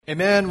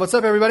Amen. What's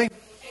up, everybody?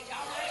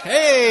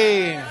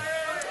 Hey!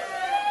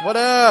 What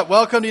up?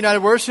 Welcome to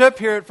United Worship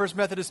here at First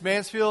Methodist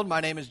Mansfield.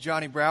 My name is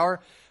Johnny Brower.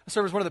 I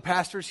serve as one of the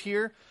pastors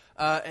here.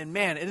 And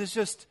man, it is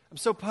just, I'm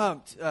so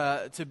pumped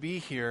to be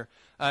here.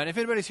 And if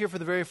anybody's here for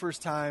the very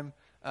first time,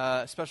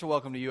 special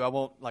welcome to you. I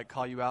won't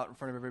call you out in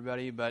front of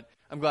everybody, but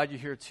I'm glad you're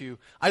here too.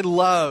 I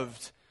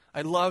loved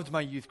my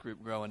youth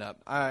group growing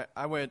up.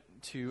 I went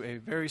to a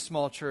very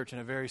small church in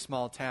a very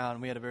small town.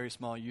 We had a very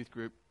small youth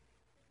group.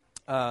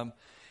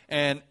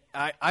 And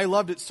I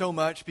loved it so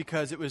much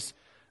because it was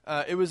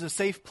a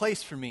safe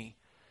place for me.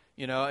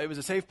 You know, it was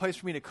a safe place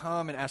for me to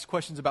come and ask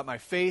questions about my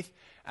faith,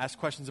 ask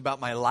questions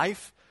about my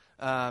life,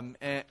 and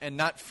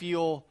not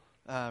feel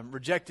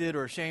rejected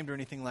or ashamed or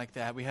anything like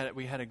that. We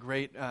had a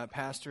great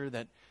pastor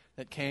that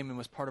came and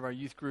was part of our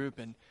youth group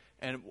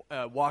and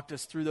walked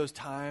us through those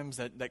times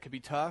that could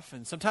be tough.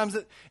 And sometimes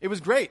it was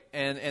great,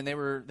 and they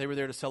were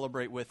there to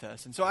celebrate with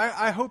us. And so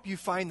I hope you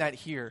find that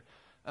here.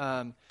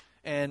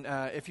 And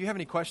if you have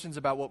any questions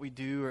about what we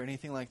do or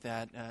anything like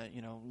that,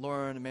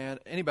 Lauren, Amanda,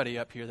 anybody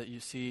up here that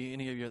you see,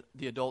 any of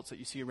the adults that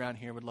you see around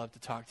here would love to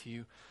talk to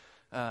you.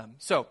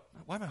 So,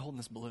 why am I holding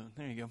this balloon?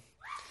 There you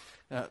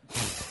go.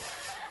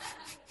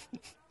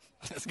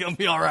 It's going to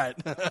be all right.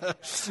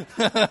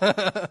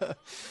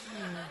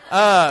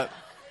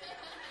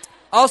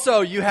 Also,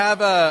 you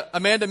have,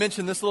 Amanda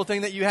mentioned this little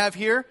thing that you have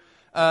here.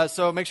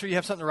 So make sure you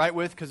have something to write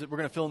with because we're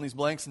going to fill in these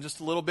blanks in just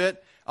a little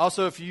bit.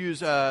 Also, if you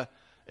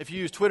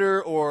use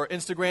Twitter or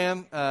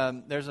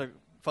Instagram, there's a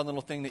fun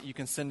little thing that you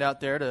can send out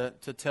there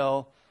to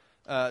tell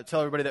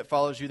everybody that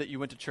follows you that you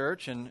went to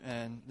church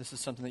and this is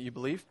something that you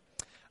believe.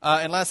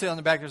 And lastly, on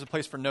the back, there's a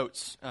place for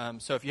notes.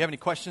 So if you have any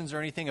questions or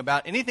anything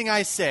about anything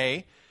I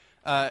say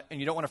and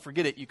you don't want to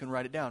forget it, you can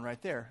write it down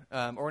right there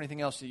or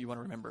anything else that you want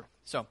to remember.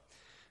 So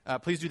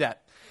please do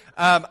that.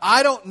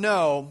 I don't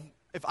know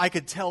if I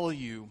could tell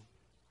you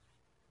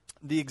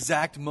the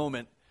exact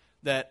moment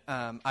that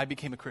I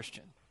became a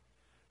Christian.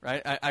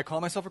 Right? I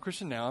call myself a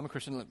Christian now. I'm a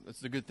Christian.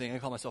 It's a good thing. I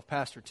call myself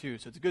pastor too,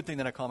 so it's a good thing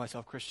that I call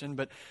myself Christian.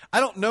 But I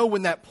don't know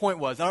when that point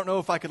was. I don't know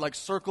if I could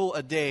circle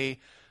a day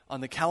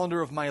on the calendar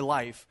of my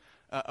life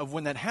of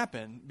when that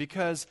happened.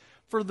 Because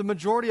for the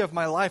majority of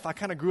my life, I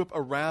kind of grew up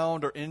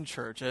around or in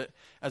church.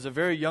 As a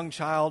very young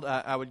child,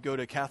 I would go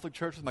to Catholic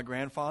church with my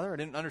grandfather. I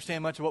didn't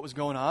understand much of what was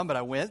going on, but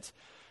I went.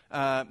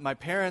 My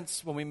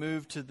parents, when we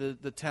moved to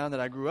the town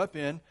that I grew up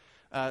in,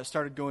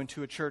 started going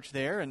to a church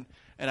there, and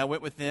I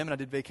went with them, and I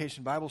did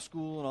vacation Bible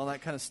school and all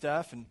that kind of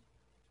stuff, and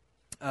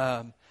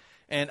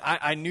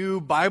I knew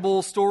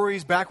Bible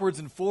stories backwards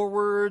and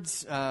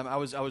forwards. I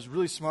was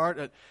really smart.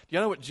 Do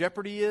y'all know what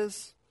Jeopardy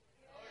is?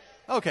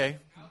 Okay.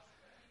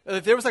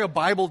 If there was a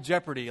Bible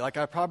Jeopardy,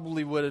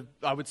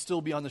 I would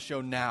still be on the show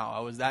now.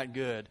 I was that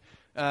good.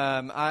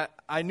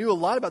 I knew a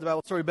lot about the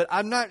Bible story, but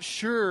I'm not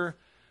sure.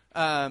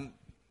 I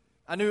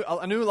knew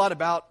a lot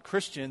about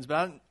Christians, but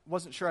I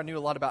wasn't sure I knew a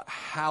lot about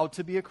how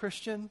to be a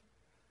Christian.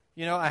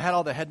 You know, I had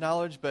all the head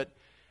knowledge, but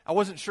I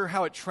wasn't sure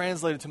how it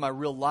translated to my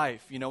real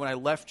life. You know, when I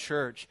left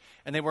church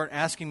and they weren't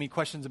asking me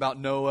questions about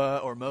Noah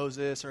or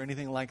Moses or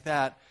anything like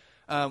that.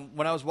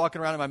 When I was walking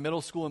around in my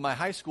middle school and my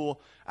high school,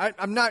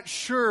 I'm not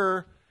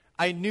sure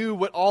I knew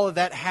what all of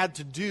that had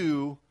to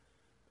do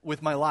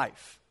with my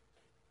life.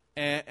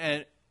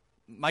 And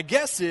my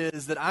guess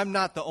is that I'm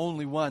not the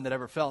only one that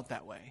ever felt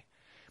that way.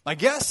 My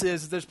guess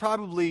is there's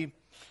probably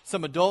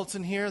some adults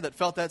in here that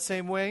felt that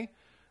same way.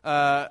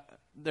 My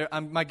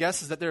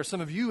guess is that there are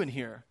some of you in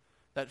here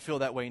that feel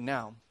that way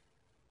now.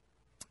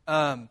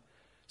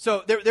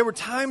 So there were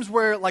times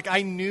where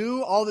I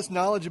knew all this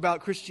knowledge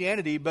about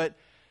Christianity, but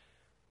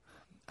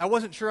I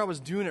wasn't sure I was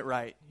doing it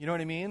right. You know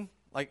what I mean?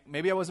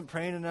 Maybe I wasn't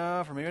praying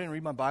enough, or maybe I didn't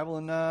read my Bible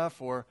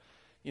enough, or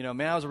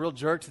man, I was a real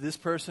jerk to this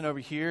person over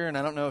here, and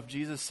I don't know if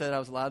Jesus said I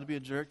was allowed to be a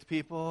jerk to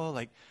people.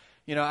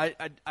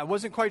 I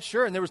wasn't quite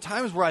sure, and there was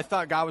times where I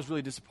thought God was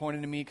really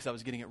disappointed in me because I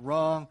was getting it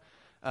wrong.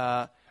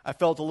 I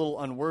felt a little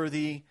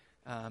unworthy.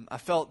 I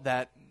felt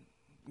that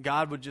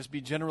God would just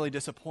be generally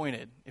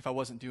disappointed if I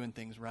wasn't doing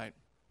things right.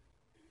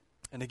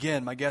 And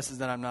again, my guess is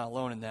that I'm not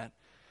alone in that.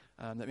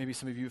 That maybe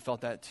some of you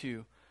felt that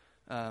too.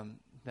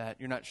 That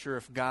you're not sure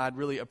if God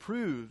really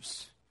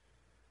approves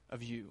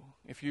of you,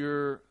 if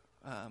you're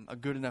a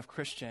good enough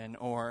Christian,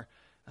 or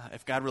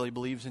if God really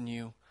believes in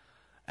you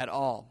at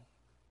all.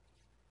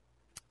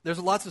 There's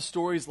lots of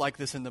stories like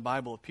this in the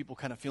Bible of people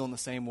kind of feeling the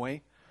same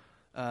way.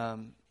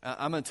 I'm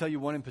going to tell you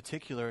one in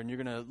particular, and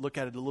you're going to look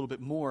at it a little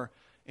bit more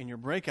in your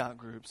breakout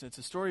groups. It's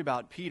a story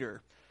about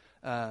Peter.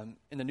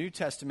 In the New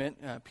Testament,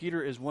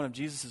 Peter is one of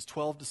Jesus'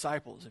 12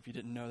 disciples, if you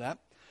didn't know that.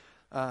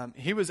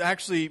 He was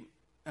actually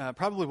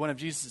probably one of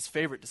Jesus'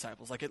 favorite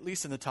disciples, at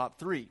least in the top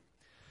 3.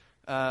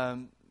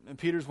 And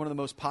Peter's one of the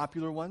most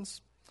popular ones.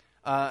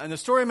 And the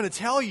story I'm going to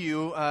tell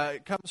you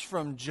comes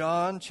from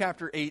John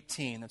chapter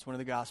 18. That's one of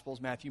the Gospels,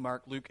 Matthew,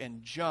 Mark, Luke,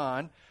 and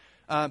John.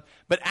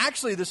 But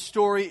actually, this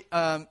story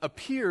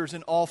appears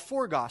in all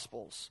 4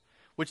 Gospels,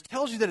 which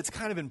tells you that it's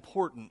kind of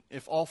important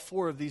if all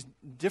 4 of these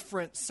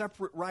different,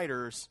 separate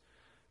writers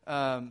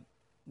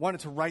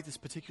wanted to write this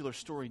particular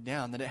story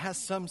down, that it has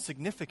some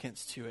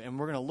significance to it, and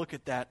we're going to look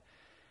at that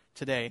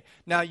today.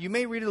 Now, you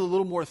may read it a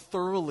little more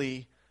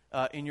thoroughly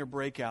in your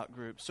breakout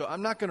group, so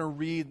I'm not going to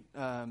read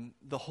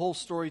the whole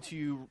story to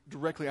you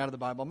directly out of the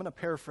Bible. I'm going to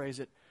paraphrase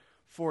it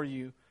for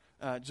you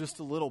just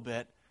a little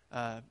bit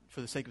for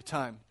the sake of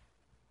time.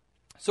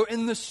 So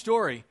in this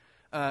story,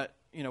 kind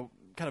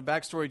of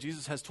backstory,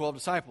 Jesus has 12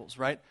 disciples,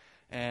 right?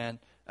 And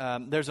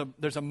there's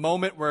a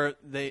moment where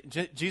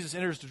Jesus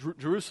enters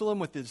Jerusalem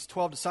with his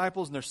 12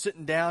 disciples, and they're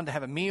sitting down to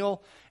have a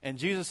meal, and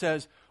Jesus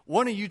says,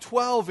 one of you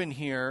 12 in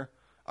here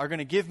are going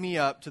to give me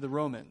up to the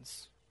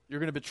Romans. You're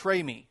going to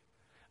betray me,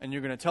 and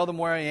you're going to tell them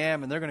where I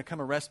am, and they're going to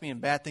come arrest me,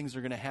 and bad things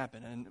are going to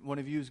happen, and one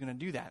of you is going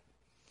to do that.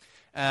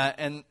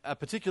 And a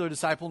particular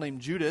disciple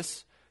named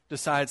Judas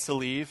decides to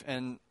leave,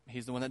 and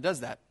he's the one that does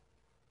that.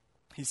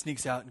 He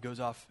sneaks out and goes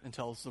off and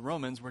tells the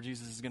Romans where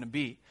Jesus is going to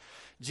be.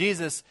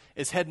 Jesus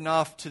is heading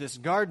off to this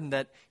garden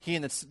that he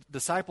and the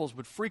disciples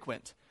would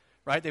frequent,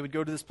 right? They would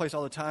go to this place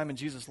all the time, and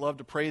Jesus loved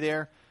to pray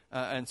there.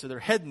 And so they're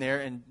heading there,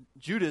 and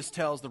Judas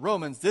tells the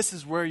Romans, this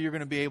is where you're going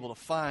to be able to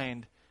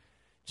find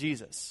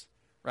Jesus,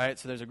 right?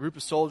 So there's a group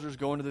of soldiers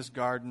going to this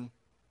garden,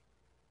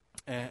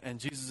 and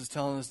Jesus is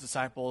telling his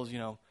disciples,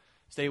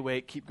 stay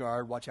awake, keep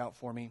guard, watch out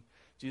for me.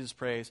 Jesus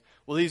prays.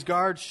 Well, these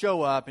guards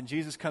show up, and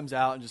Jesus comes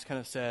out and just kind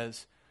of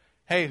says,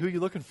 hey, who are you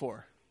looking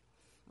for?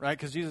 Right?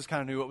 Because Jesus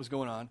kind of knew what was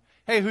going on.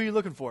 Hey, who are you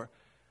looking for?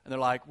 And they're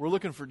like, we're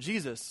looking for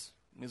Jesus.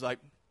 And he's like,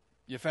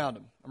 you found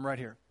him. I'm right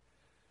here.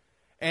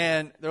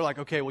 And they're like,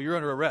 okay, well, you're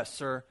under arrest,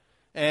 sir.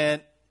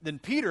 And then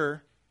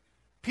Peter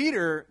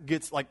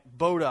gets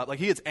bowed up,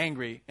 he gets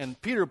angry.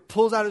 And Peter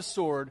pulls out his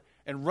sword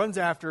and runs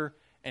after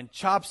and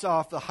chops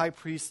off the high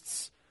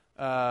priest's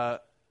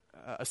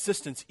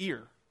assistant's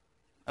ear.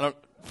 I don't,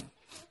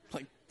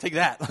 take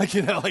that. I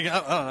don't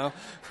know.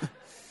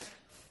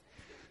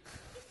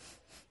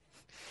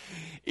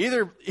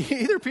 Either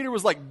Peter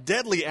was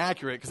deadly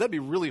accurate, because that'd be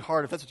really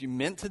hard if that's what you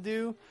meant to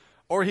do,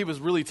 or he was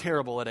really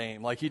terrible at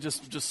aim. He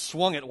just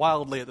swung it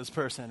wildly at this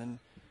person and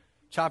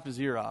chopped his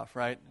ear off,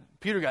 right?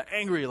 Peter got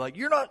angry,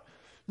 you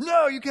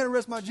can't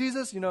arrest my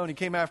Jesus, and he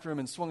came after him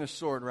and swung his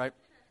sword, right?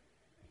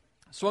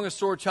 Swung his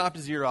sword, chopped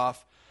his ear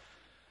off.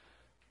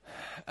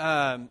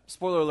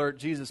 Spoiler alert,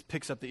 Jesus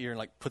picks up the ear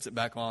and puts it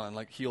back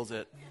on, heals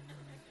it.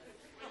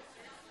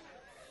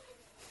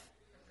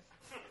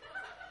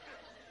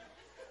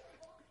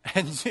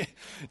 And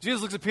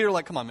Jesus looks at Peter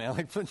come on,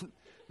 man.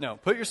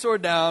 Put your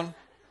sword down.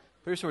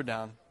 Put your sword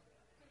down.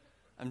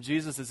 I'm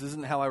Jesus. This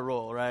isn't how I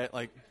roll, right?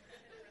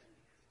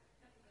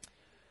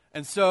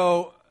 And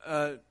so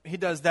he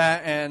does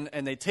that,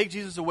 and they take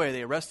Jesus away.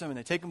 They arrest him, and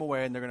they take him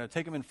away, and they're going to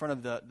take him in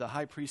front of the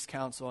high priest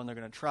council, and they're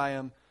going to try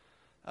him,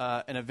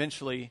 and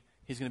eventually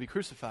he's going to be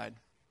crucified.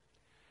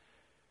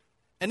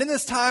 And in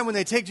this time, when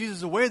they take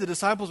Jesus away, the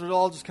disciples are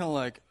all just kind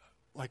of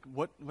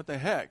what the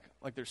heck?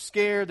 They're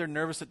scared, they're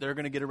nervous that they're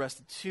going to get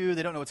arrested too.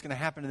 They don't know what's going to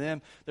happen to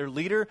them. Their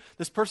leader,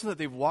 this person that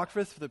they've walked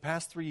with for the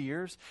past 3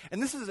 years,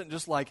 and this isn't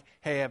just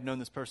hey, I've known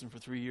this person for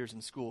 3 years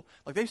in school.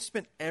 They've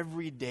spent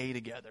every day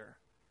together.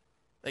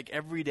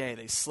 Every day.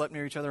 They slept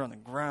near each other on the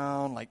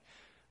ground.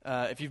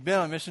 If you've been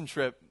on a mission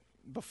trip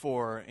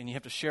before and you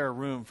have to share a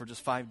room for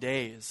just 5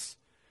 days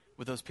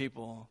with those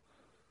people,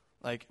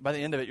 by the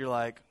end of it, you're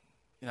I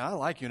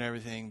like you and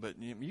everything, but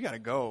you got to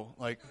go.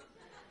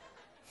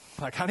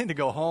 I need to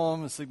go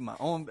home and sleep in my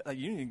own bed.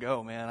 You need to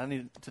go, man. I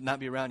need to not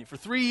be around you. For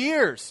 3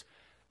 years,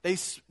 they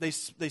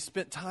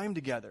spent time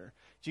together.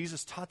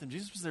 Jesus taught them.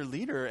 Jesus was their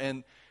leader,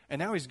 and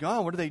now he's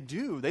gone. What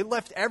do? They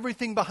left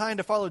everything behind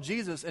to follow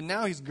Jesus, and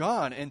now he's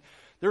gone. And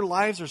their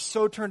lives are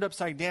so turned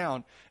upside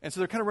down. And so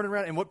they're kind of running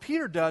around. And what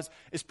Peter does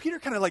is Peter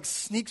kind of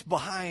sneaks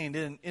behind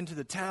into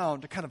the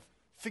town to kind of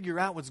figure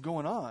out what's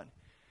going on.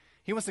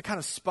 He wants to kind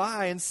of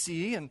spy and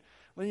see and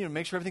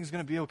make sure everything's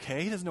going to be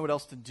okay. He doesn't know what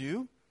else to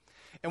do.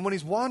 And when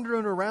he's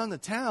wandering around the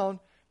town,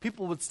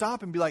 people would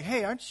stop and be like,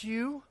 hey, aren't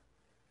you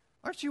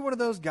one of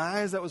those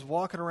guys that was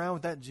walking around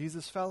with that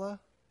Jesus fella?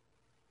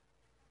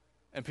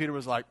 And Peter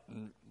was like,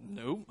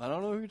 nope, I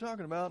don't know who you're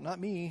talking about. Not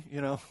me,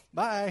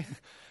 bye.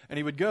 And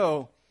he would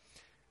go.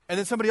 And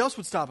then somebody else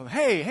would stop him.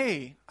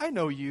 Hey, I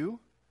know you.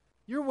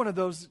 You're one of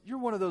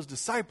those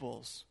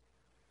disciples.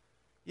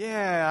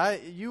 Yeah,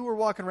 you were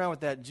walking around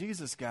with that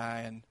Jesus guy,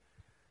 and,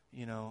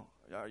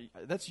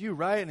 that's you,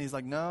 right? And he's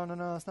like, no,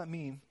 that's not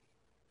me.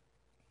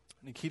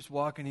 And he keeps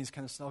walking. He's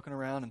kind of skulking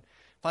around. And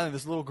finally,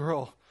 this little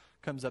girl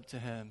comes up to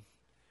him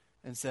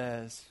and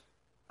says,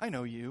 I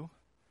know you.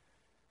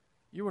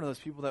 You're one of those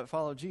people that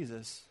follow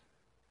Jesus.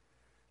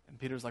 And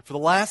Peter's like, for the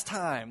last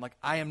time,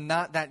 I am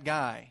not that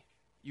guy.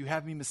 You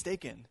have me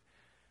mistaken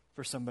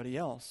for somebody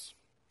else.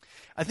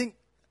 I think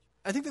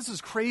this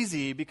is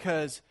crazy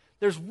because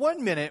there's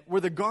 1 minute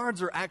where the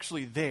guards are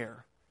actually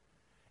there.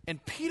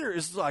 And Peter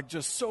is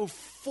just so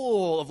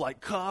full of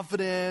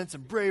confidence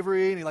and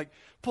bravery, and he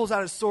pulls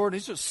out his sword and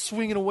he's just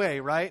swinging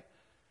away, right?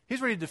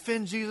 He's ready to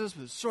defend Jesus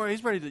with his sword.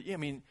 He's ready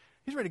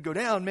to go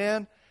down,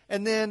 man.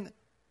 And then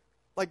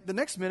the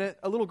next minute,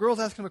 a little girl's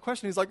asking him a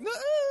question. He's like, no,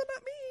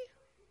 not me.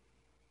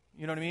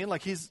 You know what I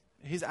mean?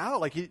 He's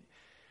out.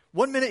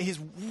 One minute he's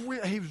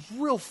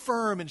real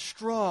firm and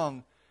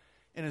strong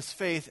in his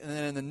faith, and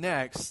then in the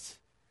next,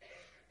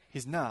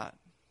 he's not.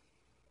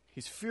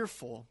 He's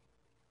fearful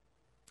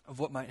of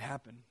what might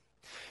happen.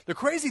 The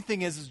crazy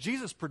thing is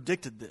Jesus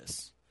predicted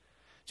this.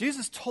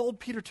 Jesus told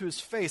Peter to his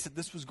face that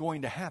this was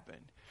going to happen,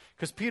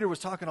 because Peter was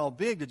talking all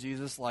big to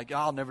Jesus, like,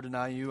 I'll never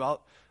deny you.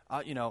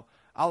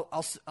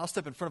 I'll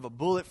step in front of a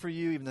bullet for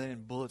you, even though they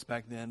didn't have bullets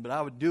back then, but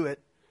I would do it.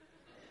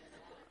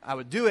 I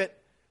would do it.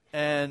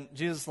 And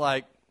Jesus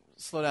like,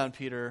 slow down,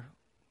 Peter.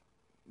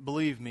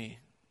 Believe me.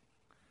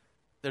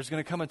 There's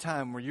going to come a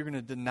time where you're going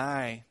to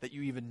deny that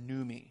you even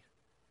knew me.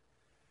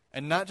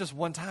 And not just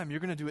one time, you're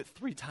going to do it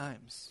 3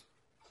 times.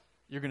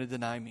 You're going to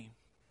deny me.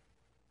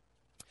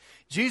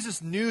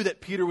 Jesus knew that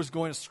Peter was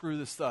going to screw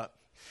this up.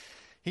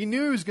 He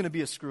knew he was going to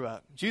be a screw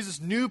up. Jesus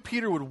knew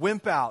Peter would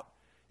wimp out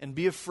and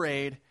be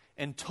afraid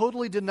and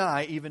totally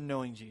deny even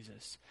knowing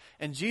Jesus.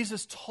 And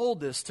Jesus told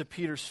this to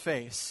Peter's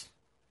face.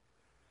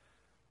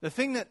 The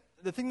thing that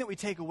we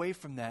take away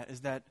from that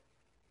is that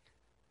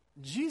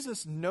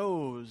Jesus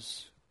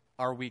knows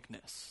our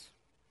weakness.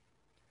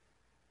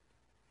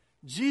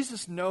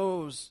 Jesus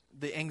knows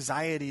the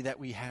anxiety that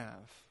we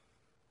have,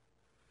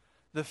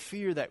 the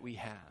fear that we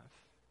have,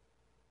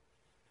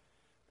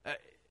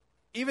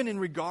 even in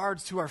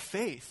regards to our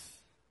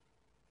faith,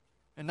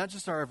 and not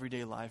just our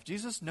everyday life.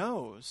 Jesus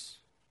knows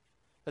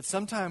that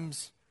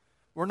sometimes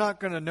we're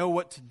not going to know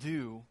what to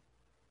do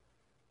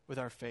with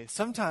our faith.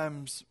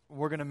 Sometimes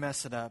we're going to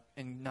mess it up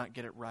and not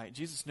get it right.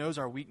 Jesus knows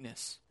our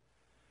weakness.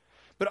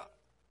 But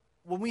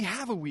when we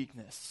have a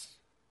weakness,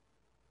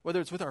 whether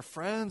it's with our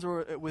friends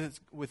or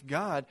with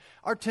God,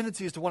 our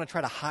tendency is to want to try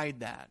to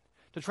hide that,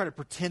 to try to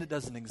pretend it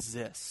doesn't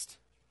exist.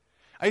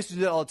 I used to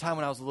do that all the time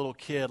when I was a little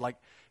kid. Like,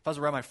 if I was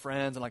around my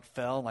friends and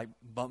fell and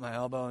bumped my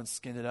elbow and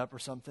skinned it up or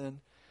something,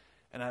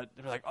 and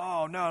they'd be like,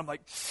 "Oh no," I'm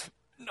like,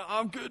 "No,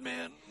 I'm good,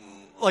 man."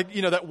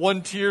 That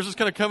one tear's just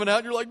kind of coming out,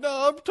 and you're like,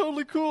 "No, I'm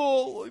totally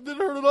cool. It didn't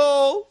hurt at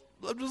all.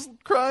 I'm just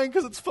crying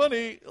because it's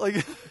funny."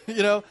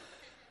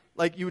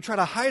 You would try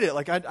to hide it.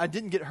 I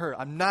didn't get hurt.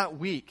 I'm not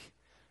weak,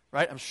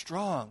 right? I'm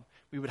strong.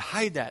 We would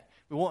hide that.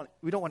 We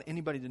don't want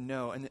anybody to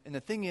know. And the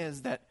thing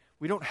is that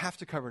we don't have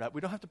to cover it up. We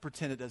don't have to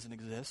pretend it doesn't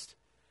exist,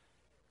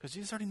 because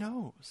Jesus already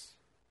knows.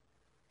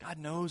 God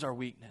knows our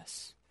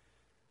weakness.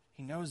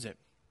 He knows it.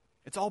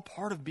 It's all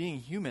part of being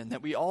human,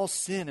 that we all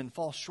sin and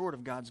fall short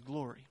of God's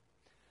glory.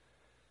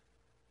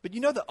 But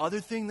you know the other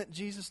thing that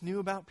Jesus knew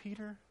about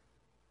Peter?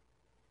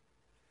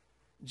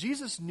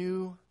 Jesus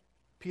knew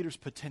Peter's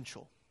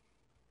potential.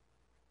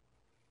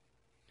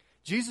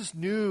 Jesus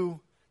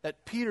knew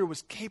that Peter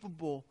was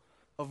capable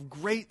of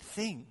great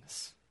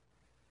things.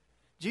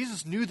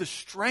 Jesus knew the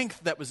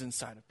strength that was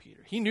inside of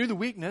Peter. He knew the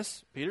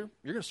weakness. Peter,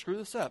 you're going to screw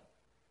this up.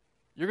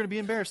 You're going to be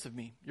embarrassed of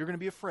me. You're going to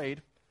be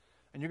afraid.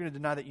 And you're going to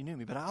deny that you knew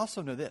me. But I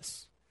also know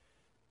this,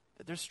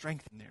 that there's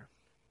strength in there.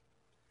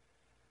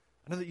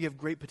 I know that you have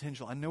great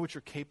potential. I know what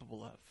you're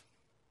capable of.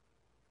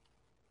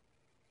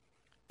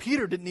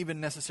 Peter didn't even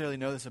necessarily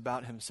know this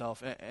about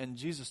himself. And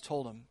Jesus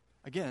told him,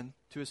 again,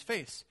 to his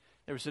face.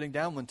 They were sitting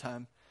down one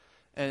time.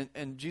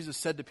 And Jesus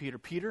said to Peter,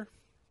 "Peter,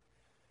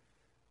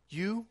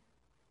 you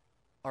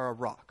are a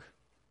rock."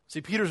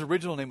 See, Peter's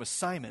original name was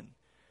Simon.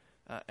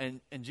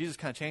 And Jesus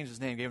kind of changed his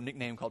name, gave him a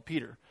nickname called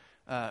Peter,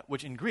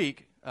 which in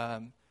Greek,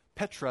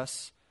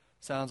 Petros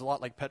sounds a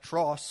lot like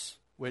Petros,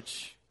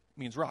 which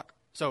means rock.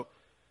 So,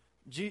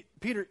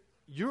 Peter,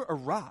 you're a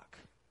rock.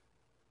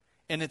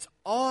 And it's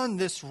on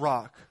this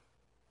rock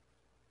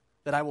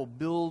that I will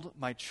build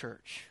my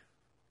church.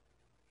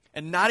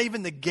 And not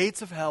even the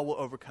gates of hell will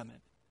overcome it.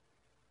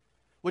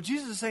 What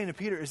Jesus is saying to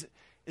Peter is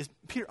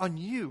Peter, on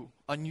you,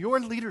 on your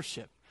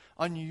leadership,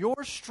 on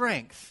your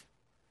strength,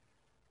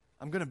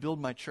 I'm going to build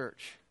my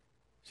church.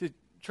 See,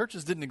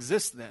 churches didn't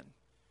exist then.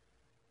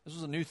 This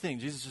was a new thing.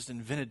 Jesus just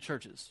invented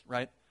churches,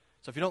 right?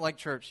 So if you don't like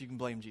church, you can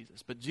blame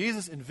Jesus. But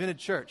Jesus invented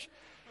church.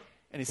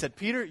 And he said,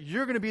 "Peter,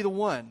 you're going to be the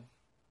one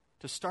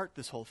to start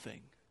this whole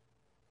thing.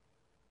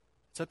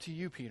 It's up to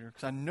you, Peter,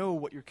 because I know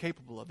what you're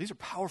capable of." These are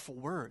powerful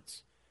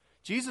words.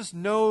 Jesus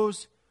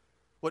knows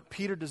what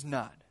Peter does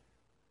not.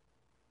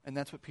 And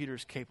that's what Peter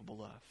is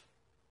capable of.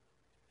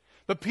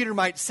 But Peter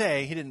might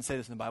say, he didn't say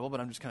this in the Bible, but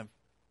I'm just kind of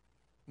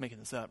making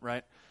this up,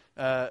 right?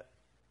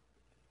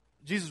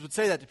 Jesus would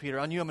say that to Peter,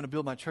 "On you I'm going to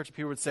build my church." And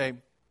Peter would say,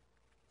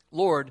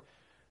 "Lord,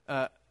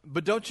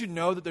 but don't you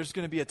know that there's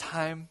going to be a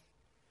time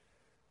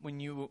when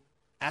you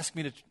ask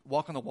me to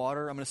walk on the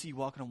water? I'm going to see you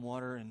walking on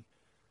water, and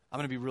I'm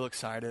going to be real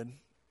excited.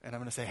 And I'm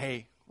going to say,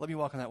 'Hey, let me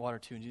walk on that water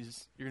too.' And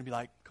Jesus, you're going to be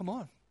like, 'Come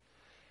on.'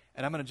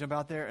 And I'm going to jump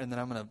out there, and then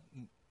I'm going to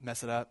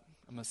mess it up.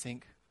 I'm going to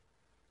sink.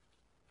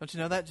 Don't you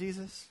know that,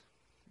 Jesus?"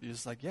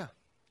 Jesus is like, "Yeah."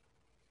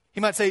 He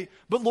might say,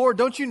 "But Lord,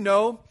 don't you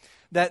know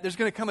that there's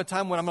going to come a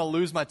time when I'm going to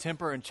lose my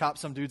temper and chop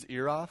some dude's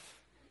ear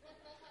off?"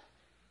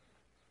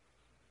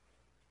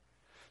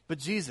 But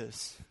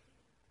Jesus,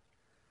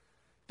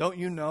 don't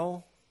you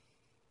know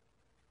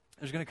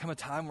there's going to come a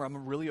time where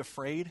I'm really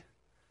afraid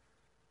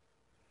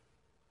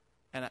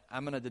and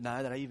I'm going to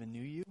deny that I even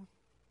knew you?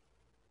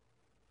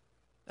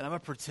 And I'm going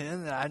to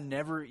pretend that I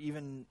never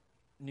even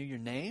knew your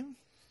name?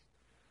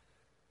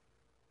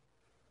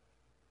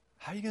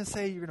 How are you going to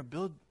say you're going to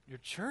build your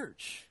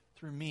church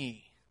through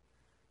me?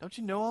 Don't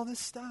you know all this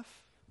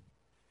stuff?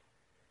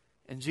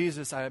 And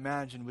Jesus, I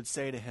imagine, would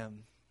say to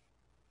him,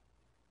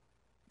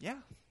 yeah,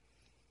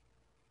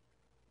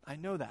 I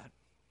know that.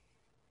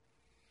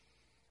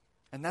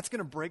 And that's going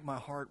to break my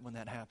heart when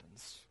that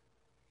happens.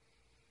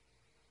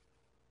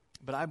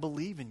 But I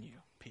believe in you,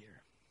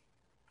 Peter.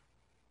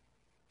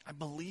 I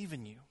believe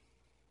in you.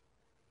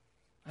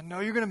 I know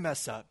you're going to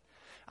mess up.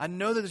 I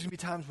know that there's going to be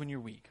times when you're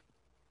weak.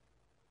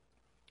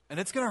 And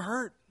it's going to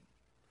hurt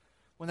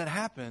when that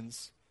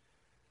happens.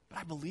 But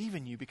I believe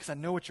in you because I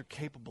know what you're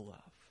capable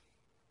of.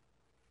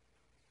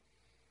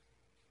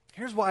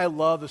 Here's why I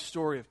love the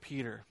story of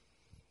Peter.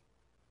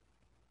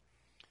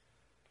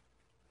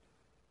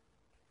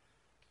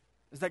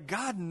 Is that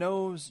God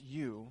knows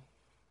you.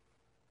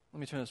 Let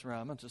me turn this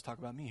around. I'm not just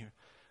talking about me here.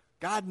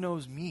 God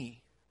knows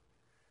me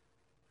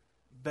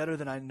better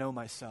than I know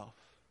myself.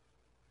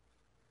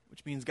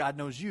 Which means God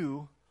knows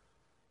you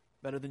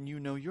better than you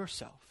know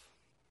yourself.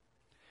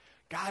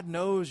 God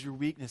knows your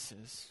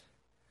weaknesses.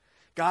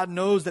 God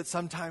knows that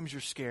sometimes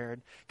you're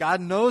scared.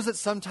 God knows that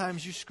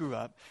sometimes you screw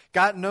up.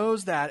 God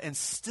knows that, and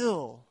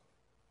still,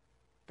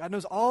 God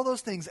knows all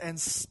those things, and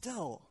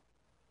still,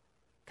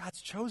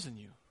 God's chosen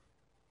you.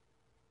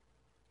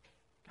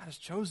 God has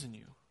chosen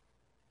you.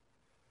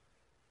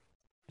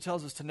 He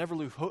tells us to never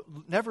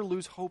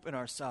lose hope in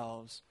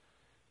ourselves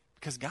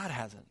because God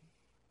hasn't.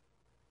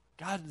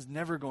 God is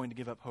never going to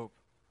give up hope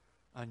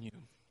on you.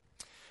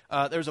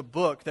 There's a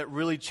book that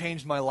really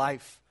changed my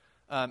life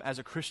as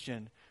a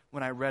Christian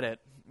when I read it.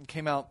 It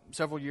came out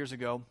several years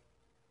ago.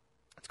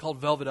 It's called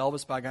Velvet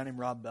Elvis by a guy named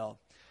Rob Bell.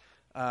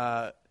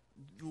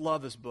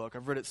 Love this book.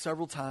 I've read it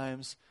several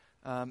times.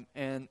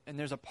 And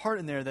there's a part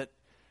in there that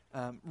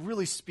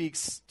really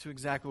speaks to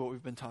exactly what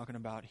we've been talking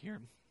about here.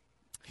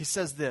 He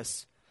says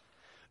this: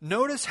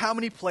 notice how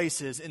many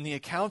places in the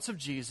accounts of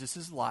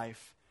Jesus'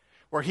 life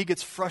where he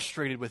gets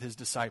frustrated with his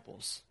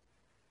disciples.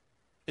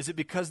 Is it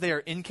because they are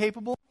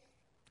incapable?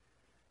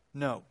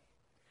 No.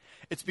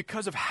 It's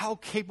because of how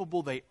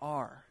capable they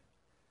are.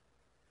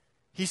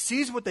 He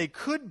sees what they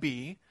could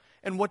be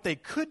and what they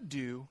could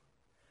do,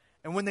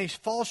 and when they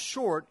fall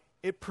short,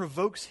 it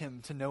provokes him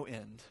to no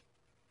end.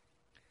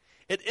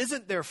 It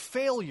isn't their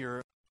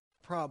failure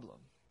problem.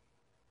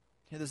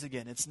 Hear this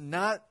again. It's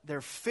not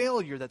their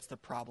failure that's the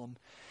problem.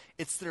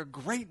 It's their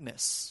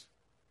greatness.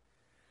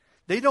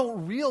 They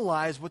don't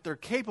realize what they're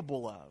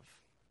capable of.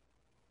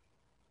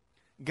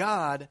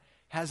 God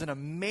has an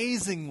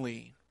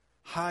amazingly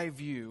high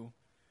view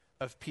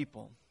of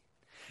people.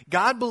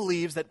 God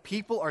believes that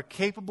people are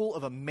capable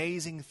of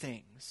amazing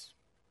things.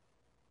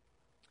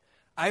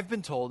 I've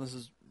been told, this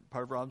is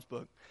part of Rob's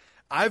book,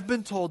 I've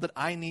been told that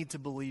I need to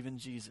believe in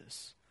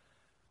Jesus,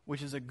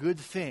 which is a good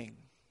thing.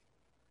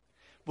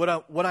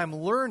 What I'm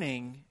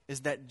learning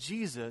is that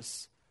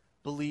Jesus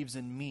believes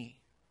in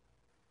me.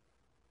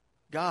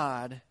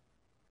 God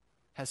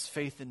has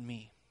faith in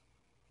me.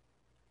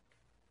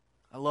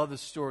 I love the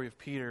story of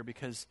Peter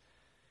because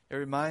it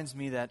reminds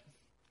me that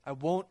I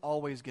won't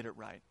always get it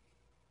right.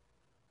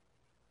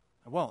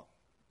 I won't.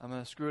 I'm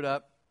going to screw it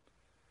up.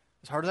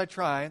 As hard as I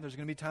try, there's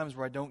going to be times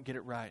where I don't get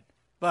it right.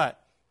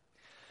 But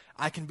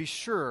I can be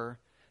sure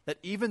that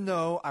even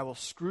though I will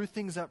screw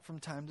things up from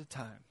time to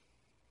time,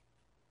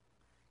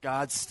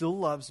 God still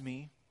loves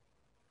me,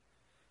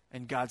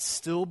 and God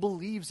still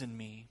believes in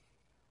me,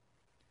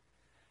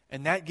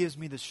 and that gives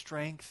me the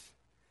strength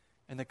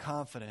and the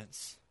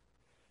confidence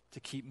to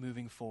keep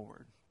moving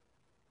forward.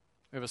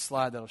 We have a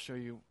slide that will show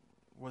you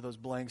where those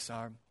blanks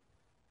are.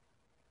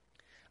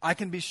 I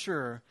can be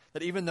sure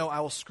that even though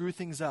I will screw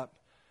things up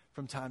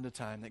from time to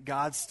time, that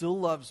God still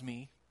loves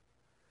me,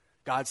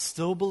 God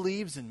still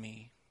believes in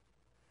me,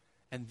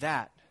 and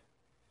that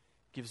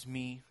gives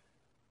me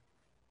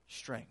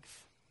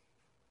strength.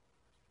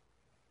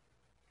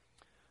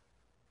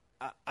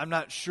 I'm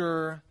not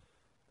sure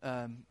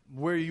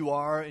where you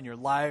are in your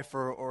life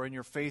or in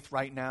your faith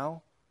right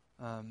now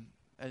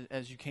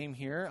as you came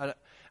here.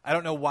 I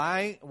don't know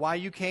why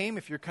you came.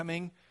 If you're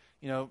coming,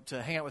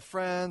 to hang out with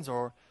friends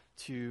or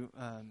to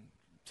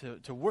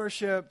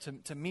worship,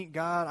 to meet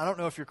God. I don't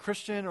know if you're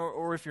Christian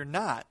or if you're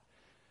not.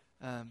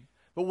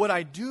 But what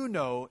I do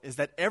know is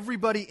that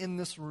everybody in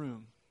this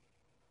room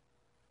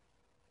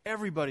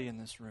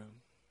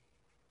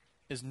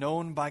is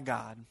known by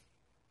God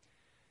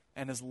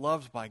and is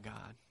loved by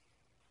God.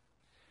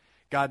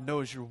 God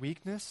knows your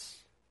weakness.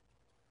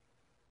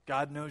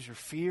 God knows your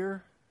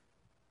fear.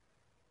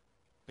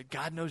 But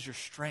God knows your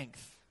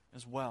strength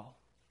as well.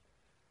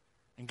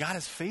 And God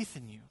has faith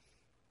in you.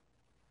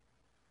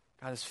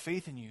 God has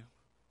faith in you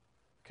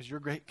because you're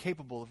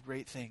capable of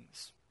great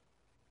things.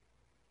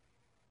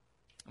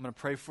 I'm going to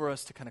pray for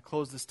us to kind of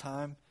close this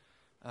time.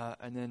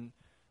 And then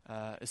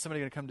is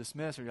somebody going to come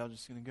dismiss, or are y'all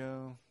just going to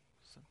go?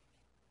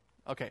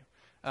 Okay.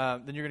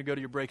 Then you're going to go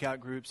to your breakout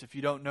groups. If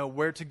you don't know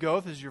where to go,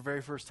 if this is your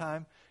very first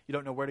time, you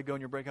don't know where to go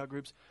in your breakout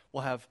groups,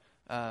 we'll have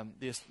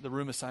the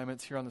room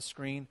assignments here on the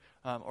screen,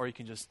 or you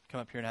can just come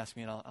up here and ask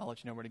me, and I'll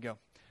let you know where to go.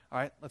 All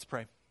right, let's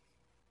pray.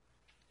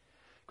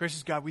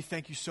 Gracious God, we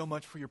thank you so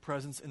much for your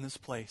presence in this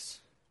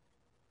place.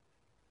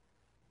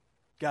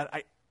 God,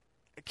 I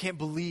can't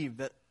believe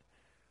that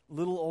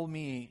little old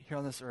me here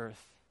on this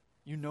earth,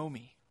 you know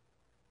me.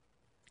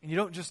 And you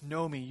don't just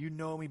know me, you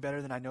know me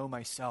better than I know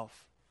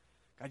myself.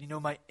 God, you know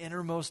my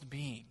innermost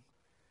being.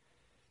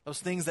 Those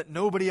things that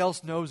nobody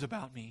else knows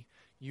about me,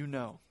 you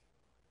know.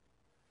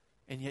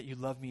 And yet you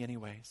love me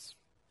anyways.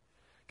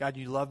 God,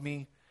 you love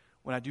me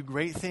when I do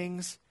great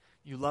things.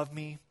 You love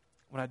me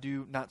when I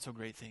do not so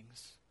great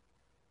things.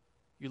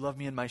 You love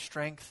me in my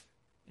strength,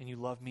 and you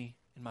love me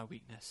in my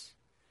weakness.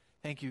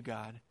 Thank you,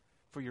 God,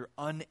 for your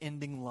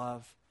unending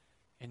love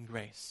and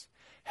grace.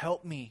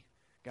 Help me,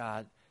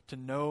 God, to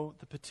know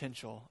the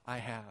potential I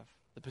have,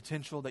 the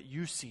potential that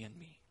you see in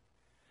me,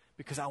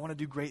 because I want to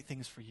do great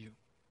things for you.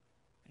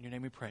 In your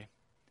name we pray.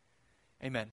 Amen.